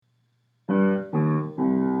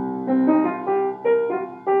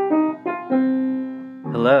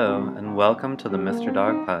Welcome to the Mr.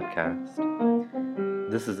 Dog Podcast.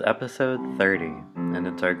 This is episode 30, and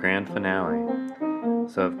it's our grand finale.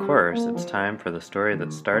 So, of course, it's time for the story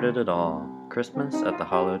that started it all, Christmas at the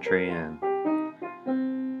Hollow Tree Inn.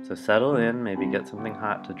 So settle in, maybe get something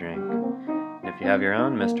hot to drink. And if you have your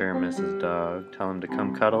own Mr. or Mrs. Dog, tell them to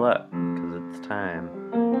come cuddle up, because it's time.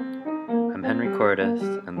 I'm Henry Cordes,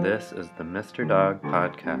 and this is the Mr. Dog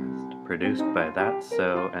Podcast, produced by That's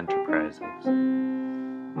So Enterprises.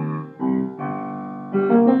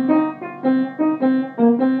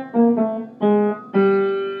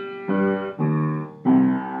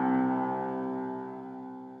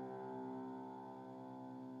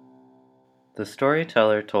 The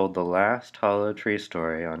storyteller told the last Hollow Tree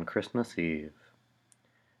story on Christmas Eve.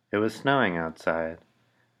 It was snowing outside,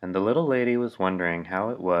 and the little lady was wondering how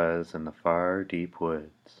it was in the far, deep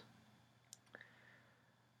woods.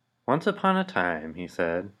 Once upon a time, he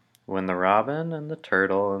said, when the robin and the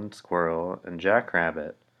turtle and squirrel and Jack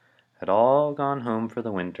Rabbit had all gone home for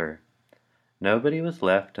the winter, nobody was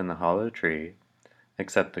left in the hollow tree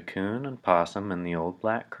except the coon and possum and the old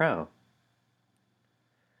black crow.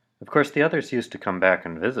 Of course, the others used to come back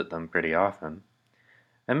and visit them pretty often,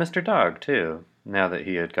 and Mr. Dog, too, now that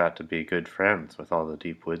he had got to be good friends with all the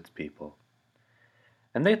deep woods people.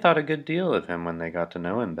 And they thought a good deal of him when they got to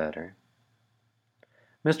know him better.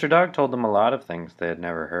 Mr. Dog told them a lot of things they had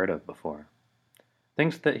never heard of before,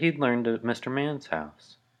 things that he'd learned at Mr. Man's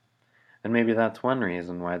house, and maybe that's one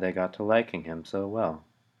reason why they got to liking him so well.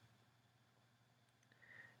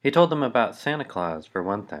 He told them about Santa Claus, for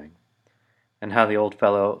one thing, and how the old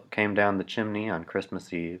fellow came down the chimney on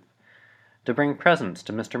Christmas Eve to bring presents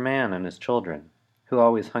to Mr. Man and his children, who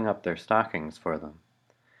always hung up their stockings for them.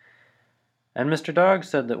 And Mr. Dog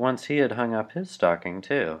said that once he had hung up his stocking,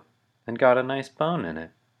 too, and got a nice bone in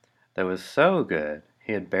it that was so good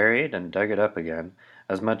he had buried and dug it up again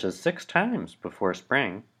as much as 6 times before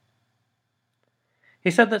spring.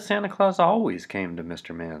 He said that Santa Claus always came to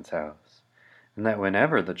Mr. Man's house, and that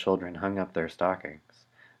whenever the children hung up their stockings,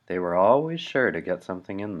 they were always sure to get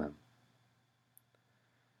something in them.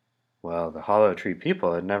 Well, the Hollow Tree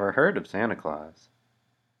people had never heard of Santa Claus.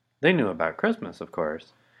 They knew about Christmas, of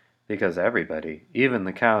course, because everybody, even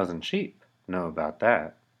the cows and sheep, know about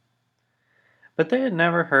that. But they had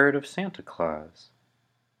never heard of Santa Claus.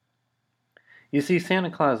 You see, Santa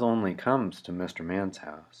Claus only comes to Mr. Man's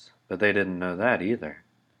house, but they didn't know that either.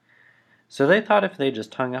 So they thought if they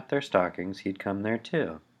just hung up their stockings, he'd come there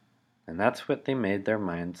too. And that's what they made their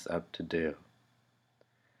minds up to do.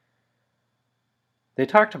 They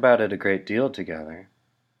talked about it a great deal together,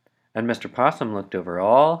 and Mr. Possum looked over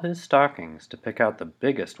all his stockings to pick out the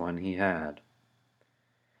biggest one he had.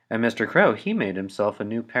 And Mr. Crow, he made himself a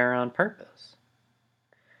new pair on purpose.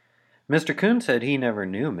 Mr. Coon said he never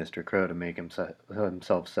knew Mr. Crow to make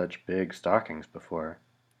himself such big stockings before.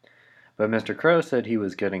 But Mr. Crow said he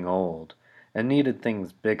was getting old and needed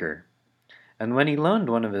things bigger. And when he loaned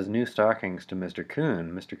one of his new stockings to Mr.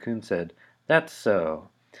 Coon said, "That's so,"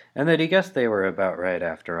 and that he guessed they were about right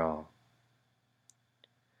after all.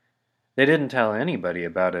 They didn't tell anybody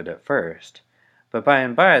about it at first, but by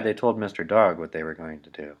and by they told Mr. Dog what they were going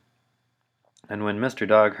to do. And when Mr.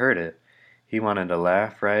 Dog heard it, he wanted to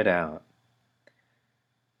laugh right out.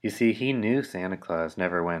 You see, he knew Santa Claus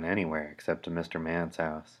never went anywhere except to Mr. Man's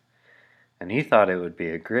house, and he thought it would be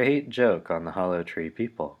a great joke on the Hollow Tree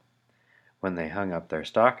people when they hung up their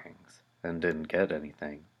stockings and didn't get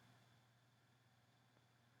anything.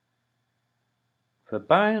 But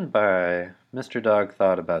by and by, Mr. Dog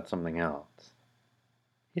thought about something else.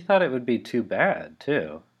 He thought it would be too bad,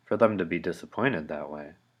 too, for them to be disappointed that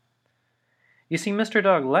way. You see, Mr.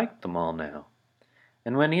 Dog liked them all now,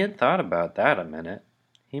 and when he had thought about that a minute,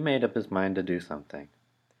 he made up his mind to do something.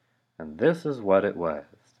 And this is what it was.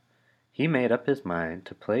 He made up his mind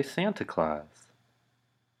to play Santa Claus.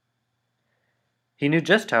 He knew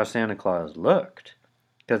just how Santa Claus looked,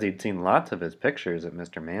 because he'd seen lots of his pictures at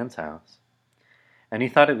Mr. Man's house. And he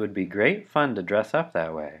thought it would be great fun to dress up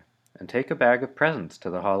that way, and take a bag of presents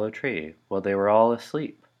to the hollow tree while they were all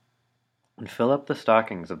asleep, and fill up the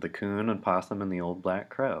stockings of the coon and possum and the old black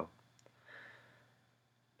crow.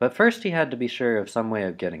 But first he had to be sure of some way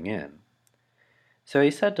of getting in. So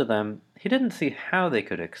he said to them he didn't see how they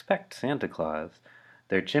could expect Santa Claus.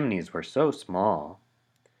 Their chimneys were so small.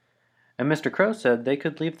 And Mr. Crow said they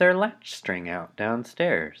could leave their latch string out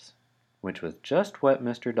downstairs, which was just what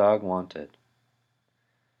Mr. Dog wanted.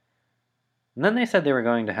 And then they said they were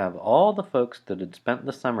going to have all the folks that had spent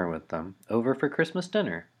the summer with them over for Christmas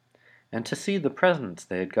dinner, and to see the presents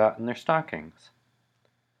they had got in their stockings.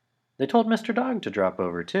 They told Mr. Dog to drop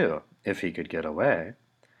over too, if he could get away.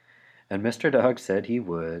 And Mr. Dog said he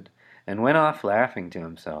would, and went off laughing to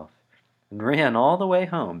himself, and ran all the way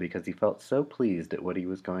home because he felt so pleased at what he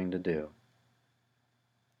was going to do.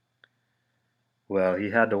 Well,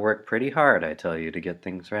 he had to work pretty hard, I tell you, to get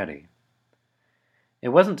things ready. It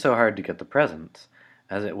wasn't so hard to get the presents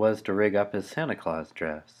as it was to rig up his Santa Claus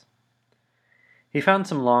dress. He found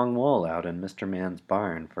some long wool out in Mr. Man's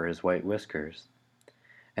barn for his white whiskers,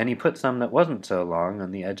 and he put some that wasn't so long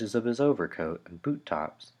on the edges of his overcoat and boot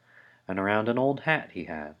tops, and around an old hat he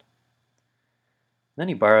had. Then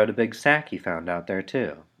he borrowed a big sack he found out there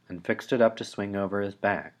too, and fixed it up to swing over his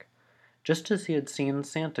back, just as he had seen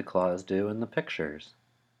Santa Claus do in the pictures.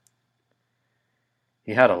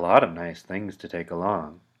 He had a lot of nice things to take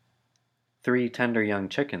along. 3 tender young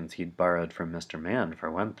chickens he'd borrowed from Mr. Man, for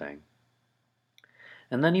one thing.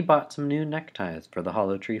 And then he bought some new neckties for the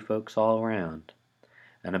Hollow Tree folks all around,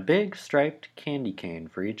 and a big striped candy cane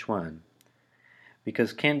for each one,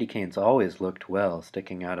 because candy canes always looked well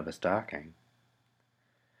sticking out of a stocking.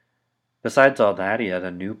 Besides all that, he had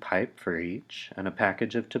a new pipe for each, and a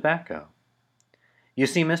package of tobacco. You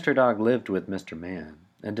see, Mr. Dog lived with Mr. Man,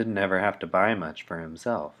 and didn't ever have to buy much for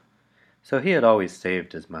himself, so he had always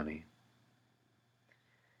saved his money.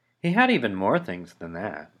 He had even more things than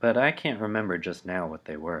that, but I can't remember just now what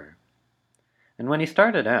they were. And when he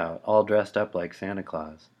started out, all dressed up like Santa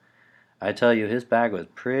Claus, I tell you his bag was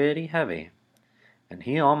pretty heavy, and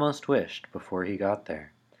he almost wished, before he got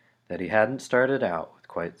there, that he hadn't started out with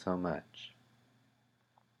quite so much.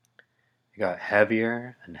 It got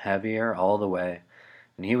heavier and heavier all the way,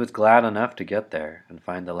 and he was glad enough to get there and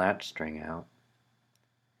find the latch string out.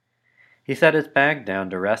 He set his bag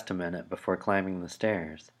down to rest a minute before climbing the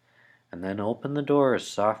stairs, and then opened the doors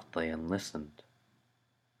softly and listened.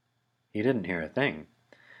 He didn't hear a thing,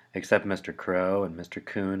 except Mr. Crow and Mr.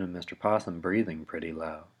 Coon and Mr. Possum breathing pretty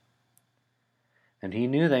low. And he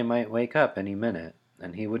knew they might wake up any minute,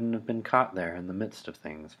 and he wouldn't have been caught there in the midst of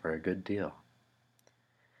things for a good deal.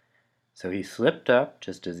 So he slipped up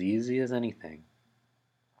just as easy as anything.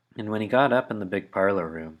 And when he got up in the big parlor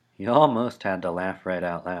room, he almost had to laugh right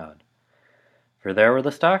out loud. For there were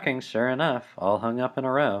the stockings, sure enough, all hung up in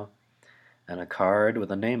a row, and a card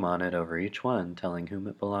with a name on it over each one telling whom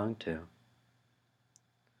it belonged to.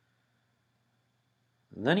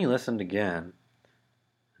 And then he listened again,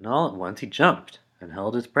 and all at once he jumped and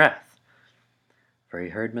held his breath, for he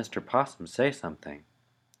heard Mr. Possum say something.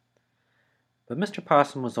 But Mr.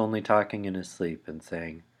 Possum was only talking in his sleep and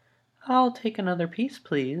saying, "I'll take another piece,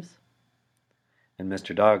 please." And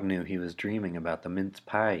Mr. Dog knew he was dreaming about the mince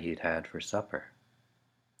pie he'd had for supper.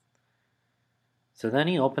 So then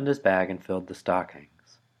he opened his bag and filled the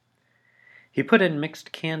stockings. He put in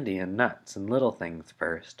mixed candy and nuts and little things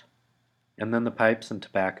first, and then the pipes and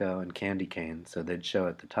tobacco and candy canes so they'd show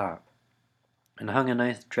at the top, and hung a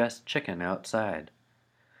nice dressed chicken outside.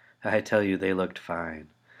 I tell you, they looked fine.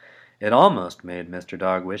 It almost made Mr.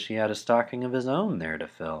 Dog wish he had a stocking of his own there to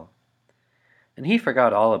fill. And he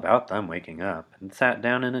forgot all about them waking up, and sat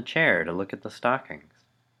down in a chair to look at the stockings.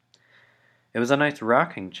 It was a nice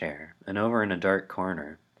rocking chair, and over in a dark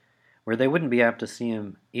corner, where they wouldn't be apt to see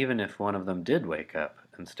him even if one of them did wake up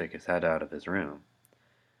and stick his head out of his room.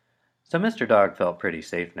 So Mr. Dog felt pretty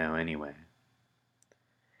safe now anyway.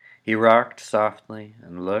 He rocked softly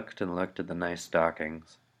and looked at the nice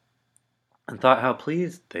stockings, and thought how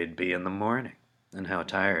pleased they'd be in the morning, and how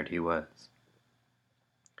tired he was.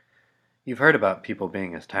 You've heard about people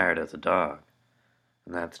being as tired as a dog,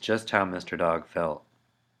 and that's just how Mr. Dog felt.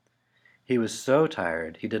 He was so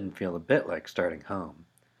tired he didn't feel a bit like starting home.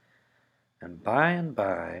 And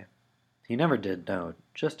by, he never did know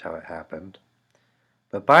just how it happened,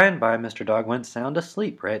 but by and by Mr. Dog went sound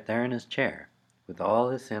asleep right there in his chair, with all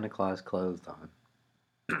his Santa Claus clothes on.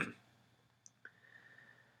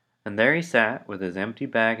 And there he sat with his empty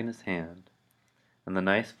bag in his hand, and the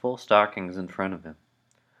nice full stockings in front of him,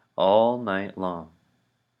 all night long.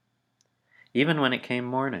 Even when it came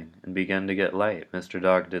morning and began to get light, Mr.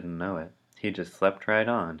 Dog didn't know it. He just slept right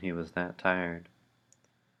on, he was that tired.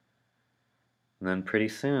 And then pretty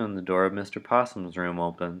soon the door of Mr. Possum's room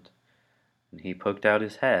opened, and he poked out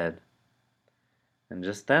his head. And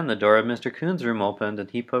just then the door of Mr. Coon's room opened, and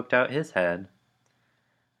he poked out his head.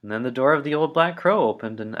 And then the door of the old black crow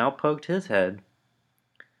opened, and out poked his head.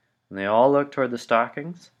 And they all looked toward the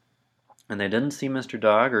stockings, and they didn't see Mr.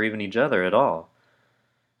 Dog or even each other at all.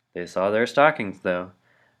 They saw their stockings, though,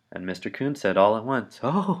 and Mr. Coon said all at once,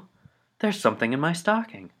 "Oh, there's something in my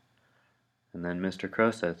stocking." And then Mr.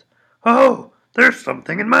 Crow says, "Oh, there's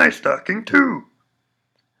something in my stocking, too."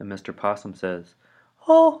 And Mr. Possum says,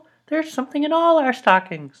 "Oh, there's something in all our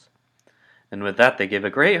stockings." And with that they gave a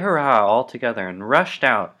great hurrah all together and rushed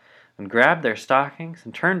out and grabbed their stockings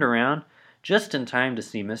and turned around just in time to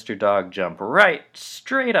see Mr. Dog jump right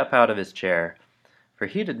straight up out of his chair, for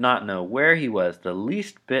he did not know where he was the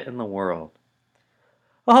least bit in the world.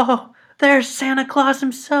 "Oh, there's Santa Claus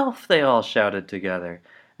himself!" they all shouted together,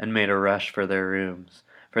 and made a rush for their rooms,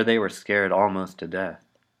 for they were scared almost to death.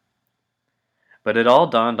 But it all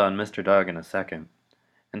dawned on Mr. Dog in a second,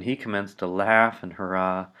 and he commenced to laugh and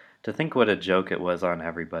hurrah, to think what a joke it was on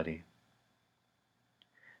everybody.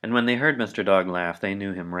 And when they heard Mr. Dog laugh, they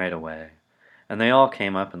knew him right away, and they all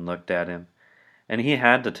came up and looked at him, and he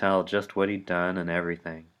had to tell just what he'd done and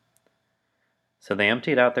everything. So they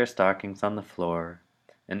emptied out their stockings on the floor,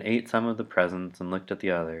 and ate some of the presents and looked at the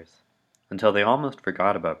others, until they almost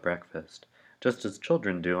forgot about breakfast, just as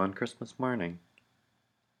children do on Christmas morning.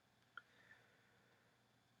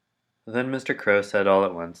 Then Mr. Crow said all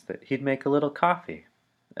at once that he'd make a little coffee,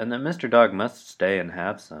 and that Mr. Dog must stay and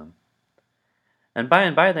have some. And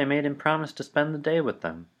by they made him promise to spend the day with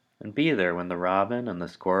them, and be there when the Robin and the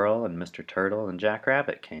Squirrel and Mr. Turtle and Jack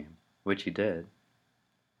Rabbit came, which he did.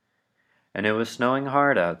 And it was snowing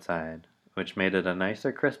hard outside, which made it a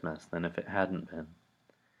nicer Christmas than if it hadn't been.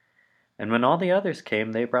 And when all the others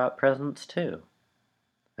came, they brought presents too.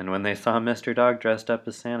 And when they saw Mr. Dog dressed up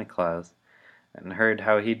as Santa Claus, and heard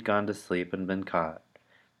how he'd gone to sleep and been caught,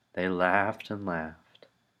 they laughed and laughed.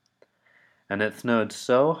 And it snowed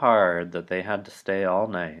so hard that they had to stay all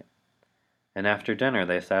night, and after dinner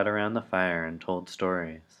they sat around the fire and told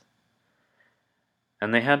stories.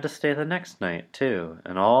 And they had to stay the next night, too,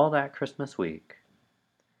 and all that Christmas week.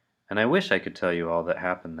 And I wish I could tell you all that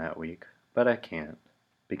happened that week, but I can't,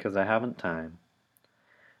 because I haven't time.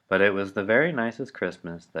 But it was the very nicest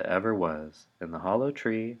Christmas that ever was, in the hollow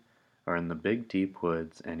tree, or in the big deep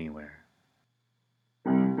woods anywhere.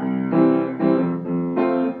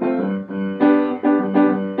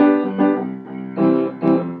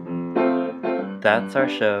 That's our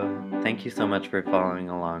show. Thank you so much for following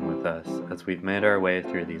along with us as we've made our way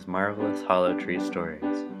through these marvelous hollow tree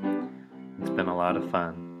stories. It's been a lot of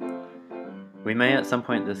fun. We may at some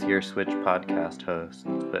point this year switch podcast hosts,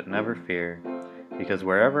 but never fear, because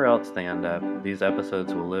wherever else they end up, these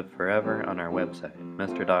episodes will live forever on our website,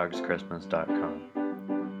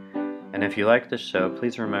 MrDogsChristmas.com. And if you like this show,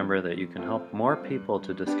 please remember that you can help more people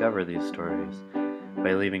to discover these stories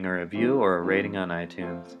by leaving a review or a rating on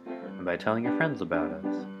iTunes, and by telling your friends about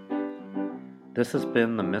us. This has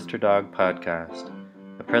been the Mr. Dog Podcast,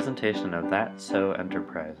 a presentation of That's So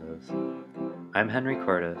Enterprises. I'm Henry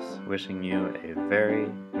Cordes, wishing you a very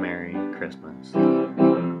Merry Christmas.